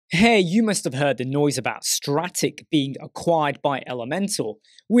Hey, you must have heard the noise about Strattic being acquired by Elementor.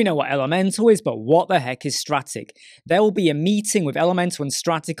 We know what Elementor is, but what the heck is Strattic? There will be a meeting with Elementor and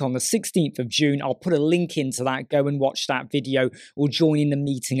Strattic on the 16th of June. I'll put a link into that. Go and watch that video or join in the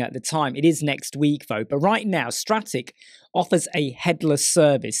meeting at the time. It is next week though. But right now, Strattic offers a headless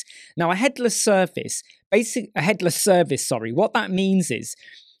service. Now, a headless service, what that means is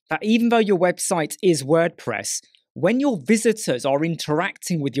that even though your website is WordPress, when your visitors are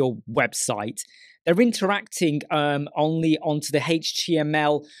interacting with your website, they're interacting only onto the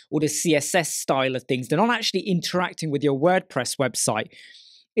HTML or the CSS style of things. They're not actually interacting with your WordPress website.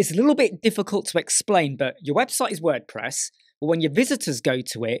 It's a little bit difficult to explain, but your website is WordPress, but when your visitors go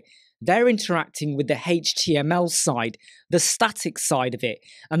to it, they're interacting with the HTML side, the static side of it.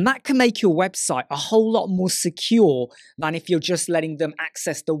 And that can make your website a whole lot more secure than if you're just letting them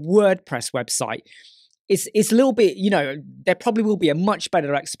access the WordPress website. It's a little bit, there probably will be a much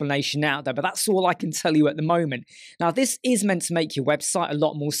better explanation out there, but that's all I can tell you at the moment. Now, this is meant to make your website a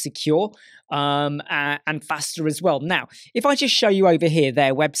lot more secure and faster as well. Now, if I just show you over here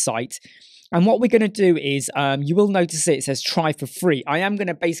their website, and what we're going to do is, you will notice it says try for free. I am going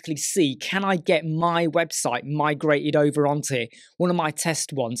to basically see, can I get my website migrated over onto here, one of my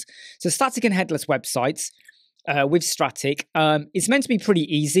test ones. So static and headless websites. With Strattic, it's meant to be pretty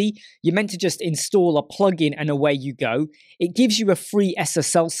easy. You're meant to just install a plugin and away you go. It gives you a free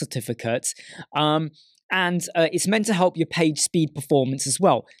SSL certificate, and it's meant to help your page speed performance as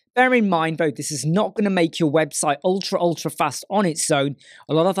well. Bear in mind, though, this is not going to make your website ultra fast on its own.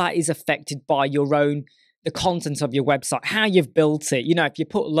 A lot of that is affected by the content of your website, how you've built it. If you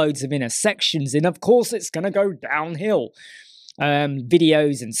put loads of inner sections in, of course, it's going to go downhill.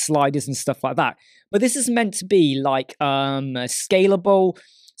 Videos and sliders and stuff like that. But this is meant to be like scalable.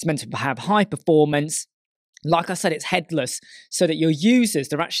 It's meant to have high performance. Like I said, it's headless, so that your users,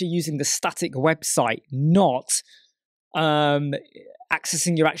 they're actually using the static website, not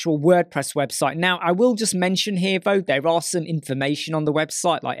accessing your actual WordPress website. Now, I will just mention here, though, there are some information on the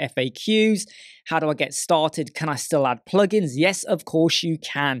website, like FAQs. How do I get started? Can I still add plugins? Yes, of course you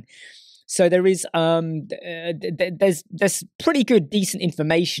can. So there is, there's pretty good, decent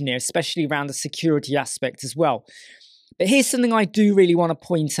information here, especially around the security aspect as well. But here's something I do really want to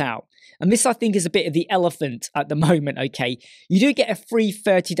point out. And this, I think, is a bit of the elephant at the moment, okay? You do get a free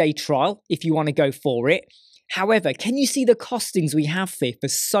 30-day trial if you want to go for it. However, can you see the costings we have here for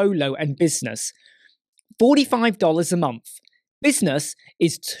solo and business? $45 a month. Business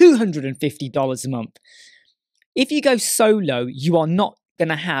is $250 a month. If you go solo, you are not going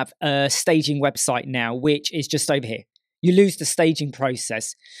to have a staging website now, which is just over here. You lose the staging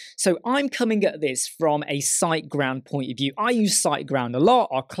process. So I'm coming at this from a SiteGround point of view. I use SiteGround a lot.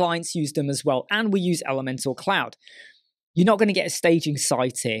 Our clients use them as well, and we use Elementor Cloud. You're not going to get a staging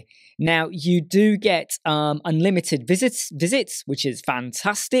site here. Now, you do get unlimited visits, which is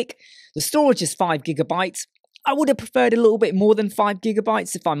fantastic. The storage is 5 gigabytes. I would have preferred a little bit more than 5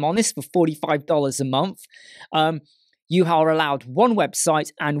 gigabytes, if I'm honest, for $45 a month. You are allowed one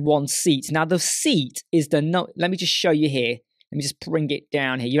website and one seat. Now, the seat is let me just show you here. Let me just bring it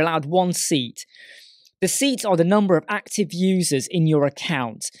down here. You're allowed one seat. The seats are the number of active users in your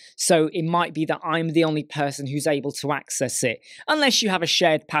account. So it might be that I'm the only person who's able to access it, unless you have a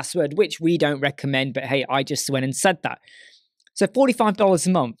shared password, which we don't recommend. But hey, I just went and said that. So $45 a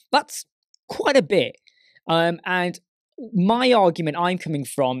month, that's quite a bit. And my argument I'm coming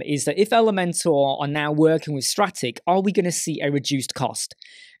from is that if Elementor are now working with Strattic, are we going to see a reduced cost?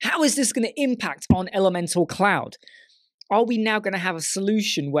 How is this going to impact on Elementor Cloud? Are we now going to have a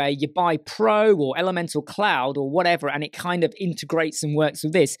solution where you buy Pro or Elementor Cloud or whatever, and it kind of integrates and works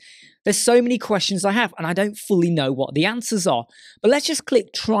with this? There's so many questions I have, and I don't fully know what the answers are. But let's just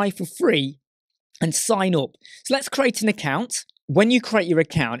click try for free and sign up. So let's create an account. When you create your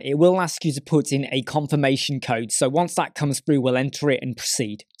account, it will ask you to put in a confirmation code. So once that comes through, we'll enter it and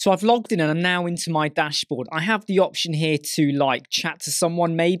proceed. So I've logged in and I'm now into my dashboard. I have the option here to chat to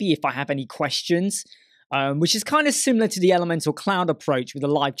someone maybe if I have any questions, which is kind of similar to the Elementor Cloud approach with the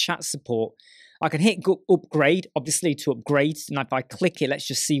live chat support. I can hit upgrade, obviously, to upgrade. And if I click it, let's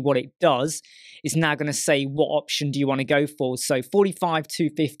just see what it does. It's now going to say, what option do you want to go for? So 45,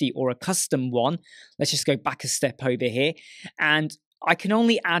 250 or a custom one. Let's just go back a step over here. And I can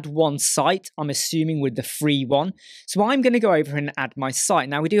only add one site, I'm assuming, with the free one. So I'm going to go over and add my site.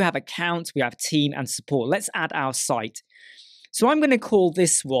 Now, we do have account, we have team and support. Let's add our site. So I'm going to call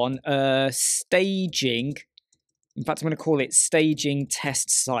this one staging. In fact, I'm going to call it staging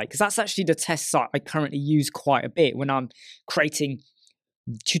test site, because that's actually the test site I currently use quite a bit when I'm creating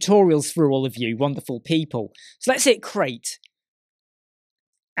tutorials for all of you wonderful people. So let's hit create.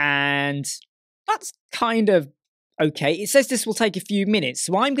 And that's kind of okay. It says this will take a few minutes,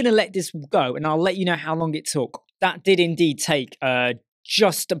 so I'm going to let this go, and I'll let you know how long it took. That did indeed take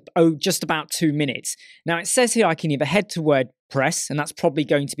just about 2 minutes. Now, it says here I can either head to WordPress, and that's probably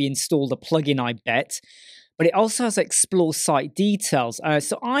going to be installed a plugin, I bet. But it also has explore site details.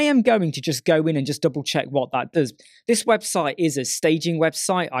 So I am going to just go in and just double check what that does. This website is a staging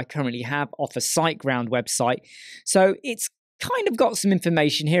website I currently have off a SiteGround website. So it's kind of got some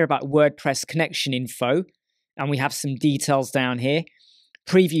information here about WordPress connection info. And we have some details down here.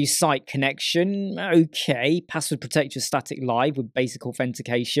 Preview site connection. Okay. Password protect your static live with basic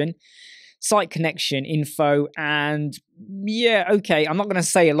authentication. Site connection info, and yeah, okay, I'm not going to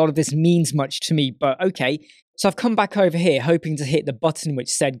say a lot of this means much to me, but okay. So I've come back over here hoping to hit the button which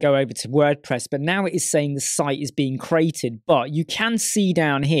said go over to WordPress, but now it is saying the site is being created. But you can see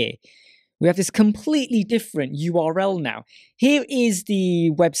down here, we have this completely different URL now. Here is the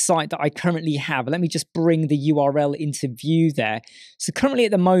website that I currently have. Let me just bring the URL into view there. So currently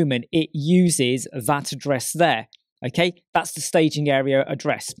at the moment, it uses that address there. Okay, that's the staging area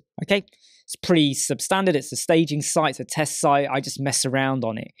address. Okay, it's pretty substandard. It's a staging site, it's a test site. I just mess around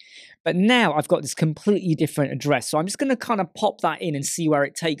on it. But now I've got this completely different address. So I'm just going to kind of pop that in and see where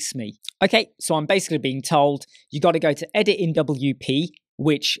it takes me. Okay, so I'm basically being told you got to go to edit in WP,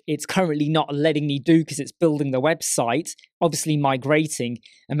 which it's currently not letting me do because it's building the website, obviously migrating,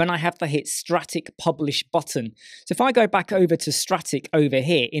 and then I have to hit Strattic Publish button. So if I go back over to Strattic over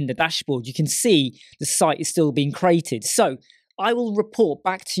here in the dashboard, you can see the site is still being created. So I will report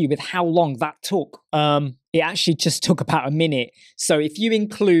back to you with how long that took. It actually just took about a minute. So if you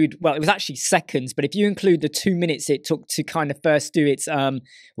include, well, it was actually seconds, but if you include the 2 minutes it took to kind of first do its,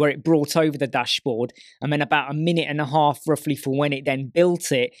 where it brought over the dashboard, and then about a minute and a half roughly for when it then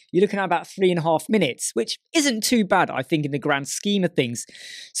built it, you're looking at about 3.5 minutes, which isn't too bad, I think, in the grand scheme of things.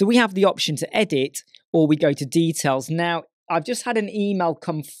 So we have the option to edit, or we go to details. Now, I've just had an email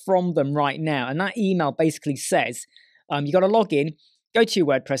come from them right now, and that email basically says, you got to log in, go to your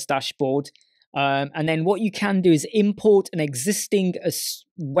WordPress dashboard, and then what you can do is import an existing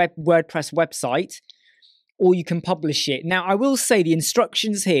WordPress website, or you can publish it. Now, I will say the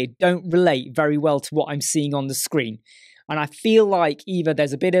instructions here don't relate very well to what I'm seeing on the screen. And I feel like either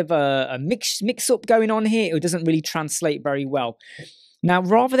there's a bit of a mix-up going on here, or it doesn't really translate very well. Now,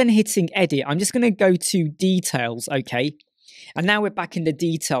 rather than hitting edit, I'm just going to go to details, okay? And now we're back in the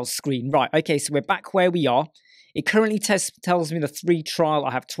details screen. Right, okay, so we're back where we are. It currently tells me the free trial.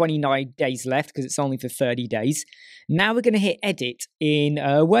 I have 29 days left because it's only for 30 days. Now we're going to hit edit in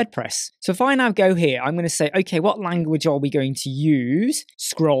WordPress. So if I now go here, I'm going to say, okay, what language are we going to use?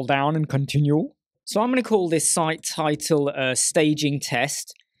 Scroll down and continue. So I'm going to call this site title staging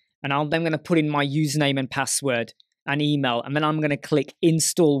test. And I'm then going to put in my username and password and email. And then I'm going to click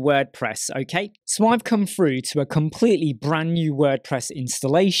install WordPress. Okay. So I've come through to a completely brand new WordPress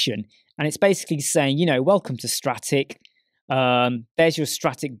installation. And it's basically saying, you know, welcome to Strattic. There's your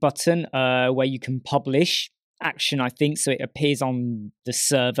Strattic button where you can publish action, I think, so it appears on the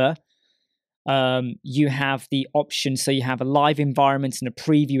server. You have the option, so you have a live environment and a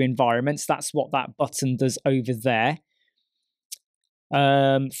preview environment. So that's what that button does over there.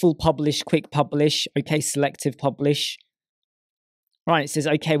 Full publish, quick publish, okay, selective publish. Right, it says,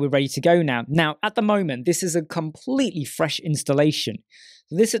 okay, we're ready to go now. Now, at the moment, this is a completely fresh installation.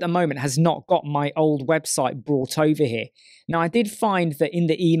 So this at the moment has not got my old website brought over here. Now, I did find that in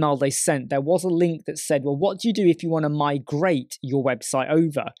the email they sent, there was a link that said, well, what do you do if you want to migrate your website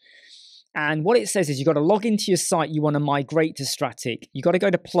over? And what it says is you've got to log into your site you want to migrate to Strattic. You've got to go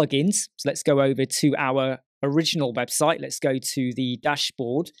to plugins. So let's go over to our original website. Let's go to the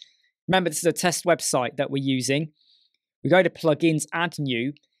dashboard. Remember, this is a test website that we're using. We go to plugins, add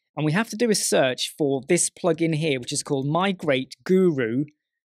new, and we have to do a search for this plugin here, which is called Migrate Guru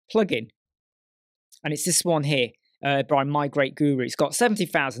plugin. And it's this one here by Migrate Guru. It's got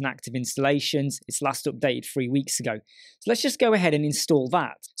 70,000 active installations. It's last updated 3 weeks ago. So let's just go ahead and install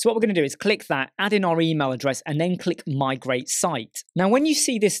that. So what we're going to do is click that, add in our email address, and then click Migrate Site. Now, when you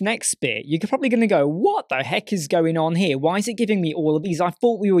see this next bit, you're probably going to go, what the heck is going on here? Why is it giving me all of these? I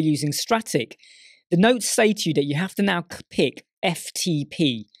thought we were using Strattic. The notes say to you that you have to now pick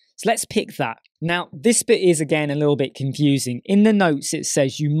FTP. So let's pick that. Now, this bit is, again, a little bit confusing. In the notes, it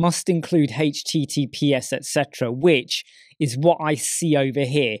says you must include HTTPS, etc., which is what I see over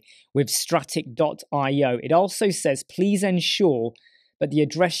here with Strattic.io. It also says, please ensure that the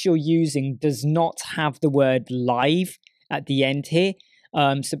address you're using does not have the word live at the end here.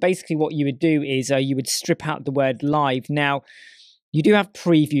 So basically what you would do is you would strip out the word live. Now, you do have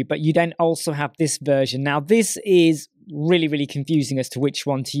preview, but you then also have this version. Now, this is really, really confusing as to which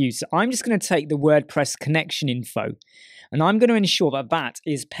one to use. So I'm just going to take the WordPress connection info, and I'm going to ensure that that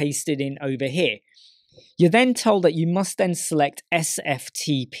is pasted in over here. You're then told that you must then select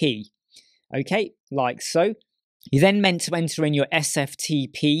SFTP. Okay, like so. You're then meant to enter in your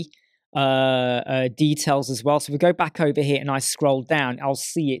SFTP details as well. So if we go back over here and I scroll down, I'll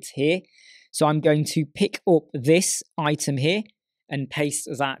see it here. So I'm going to pick up this item here and paste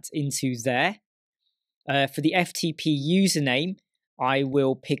that into there. For the FTP username, I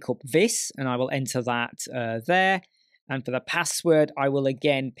will pick up this and I will enter that there. And for the password, I will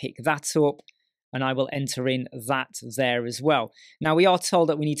again pick that up and I will enter in that there as well. Now, we are told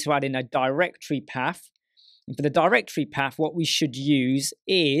that we need to add in a directory path. And for the directory path, what we should use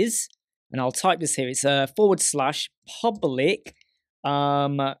is, and I'll type this here, it's /public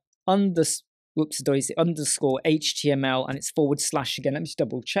underscore HTML, and it's / again. Let me just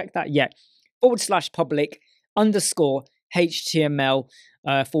double check that. Yeah, /public underscore HTML /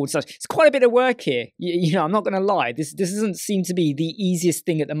 It's quite a bit of work here. You know, I'm not going to lie. This doesn't seem to be the easiest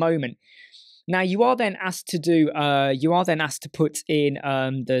thing at the moment. Now, you are then asked to put in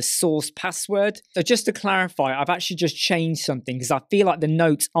the source password. So just to clarify, I've actually just changed something because I feel like the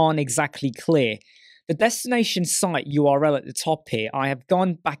notes aren't exactly clear. The destination site URL at the top here, I have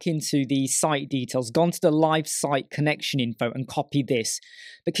gone back into the site details, gone to the live site connection info and copied this.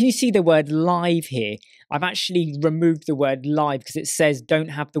 But can you see the word live here? I've actually removed the word live because it says don't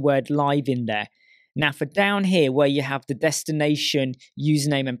have the word live in there. Now for down here where you have the destination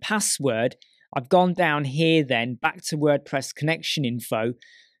username and password, I've gone down here then, back to WordPress connection info,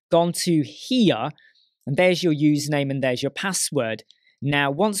 gone to here, and there's your username and there's your password.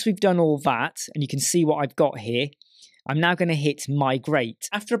 Now, once we've done all that, and you can see what I've got here, I'm now going to hit migrate.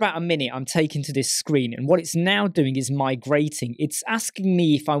 After about a minute, I'm taken to this screen, and what it's now doing is migrating. It's asking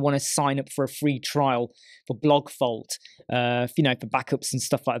me if I want to sign up for a free trial for BlogVault, you know, for backups and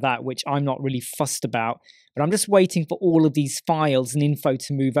stuff like that, which I'm not really fussed about. But I'm just waiting for all of these files and info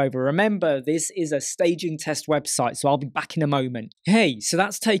to move over. Remember, this is a staging test website, so I'll be back in a moment. Hey, so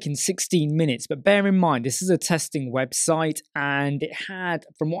that's taken 16 minutes, but bear in mind, this is a testing website, and it had,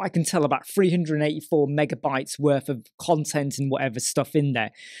 from what I can tell, about 384 megabytes worth of content and whatever stuff in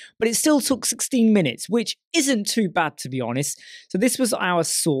there. But it still took 16 minutes, which isn't too bad, to be honest. So this was our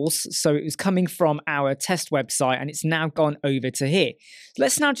source, so it was coming from our test website, and it's now gone over to here.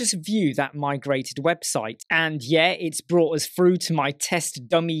 Let's now just view that migrated website. And yeah, it's brought us through to my test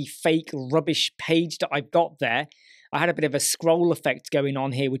dummy fake rubbish page that I've got there. I had a bit of a scroll effect going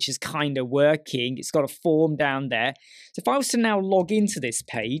on here, which is kind of working. It's got a form down there. So if I was to now log into this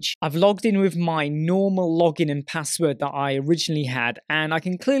page, I've logged in with my normal login and password that I originally had. And I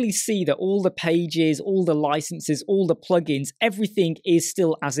can clearly see that all the pages, all the licenses, all the plugins, everything is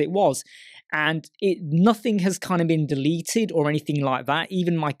still as it was. And nothing has kind of been deleted or anything like that.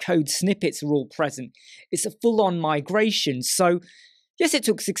 Even my code snippets are all present. It's a full-on migration. So yes, it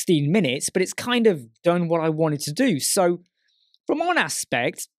took 16 minutes, but it's kind of done what I wanted to do. So from one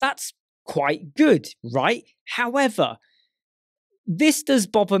aspect, that's quite good, right? However, this does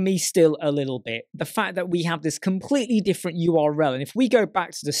bother me still a little bit. The fact that we have this completely different URL. And if we go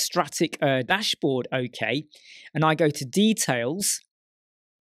back to the Strattic dashboard, okay, and I go to details,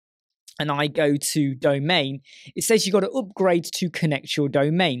 and I go to domain, it says you've got to upgrade to connect your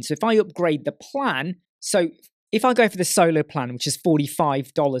domain. So if I upgrade the plan, so if I go for the solo plan, which is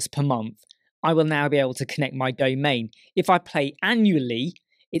 $45 per month, I will now be able to connect my domain. If I pay annually,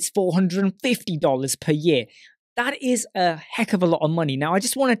 it's $450 per year. That is a heck of a lot of money. Now, I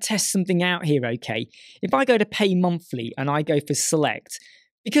just want to test something out here, okay? If I go to pay monthly and I go for select,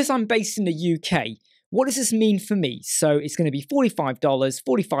 because I'm based in the UK, what does this mean for me? So it's going to be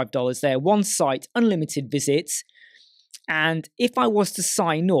 $45 there, one site, unlimited visits. And if I was to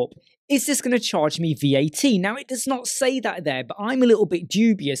sign up, is this going to charge me VAT? Now, it does not say that there, but I'm a little bit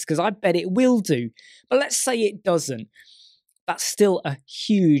dubious because I bet it will do. But let's say it doesn't. That's still a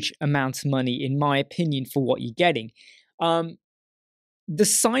huge amount of money, in my opinion, for what you're getting. The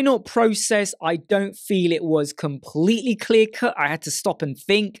sign-up process, I don't feel it was completely clear-cut. I had to stop and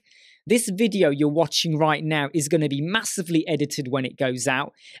think. This video you're watching right now is going to be massively edited when it goes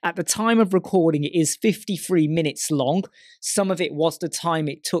out. At the time of recording, it is 53 minutes long. Some of it was the time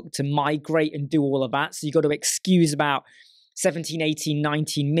it took to migrate and do all of that. So you've got to excuse about 17, 18,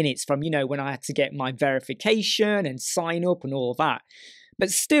 19 minutes from, you know, when I had to get my verification and sign up and all of that. But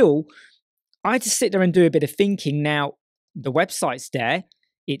still, I had to sit there and do a bit of thinking. Now, the website's there.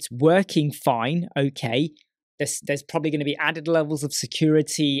 It's working fine, okay. There's probably going to be added levels of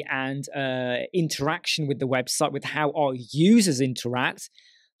security and interaction with the website, with how our users interact.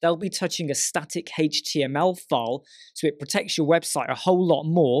 they'll be touching a static HTML file, so it protects your website a whole lot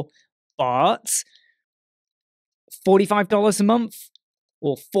more. But $45 a month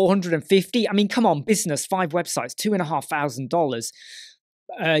or $450? I mean, come on, business, 5 websites, $2,500,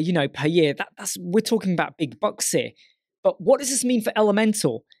 per year. We're talking about big bucks here. But what does this mean for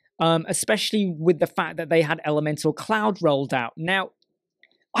Elementor? Especially with the fact that they had Elementor Cloud rolled out. Now,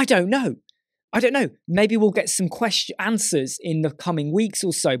 I don't know. Maybe we'll get some answers in the coming weeks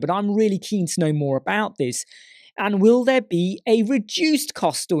or so, but I'm really keen to know more about this. And will there be a reduced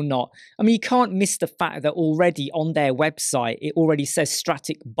cost or not? I mean, you can't miss the fact that already on their website, it already says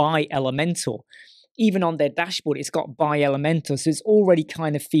Strattic by Elementor. Even on their dashboard, it's got by Elementor, so it's already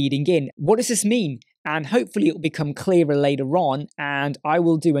kind of feeding in. What does this mean? And hopefully it will become clearer later on, and I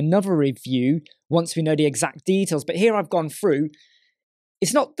will do another review once we know the exact details. But here I've gone through.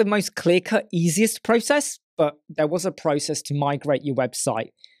 It's not the most clear-cut, easiest process, but there was a process to migrate your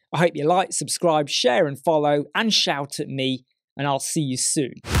website. I hope you like, subscribe, share and follow, and shout at me, and I'll see you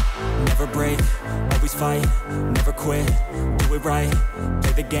soon. Never break, always fight, never quit, do it right,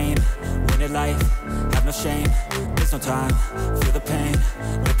 play the game, win it life, have no shame, there's no time, feel the pain,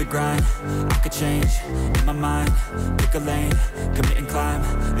 live the grind, I could change, in my mind, pick a lane, commit and climb,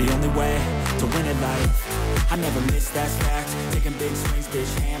 the only way to win it life, I never miss, that's fact, taking big swings,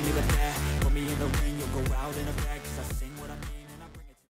 bitch, hand me the bat, put me in the ring, you'll go out in a bag, 'cause I sing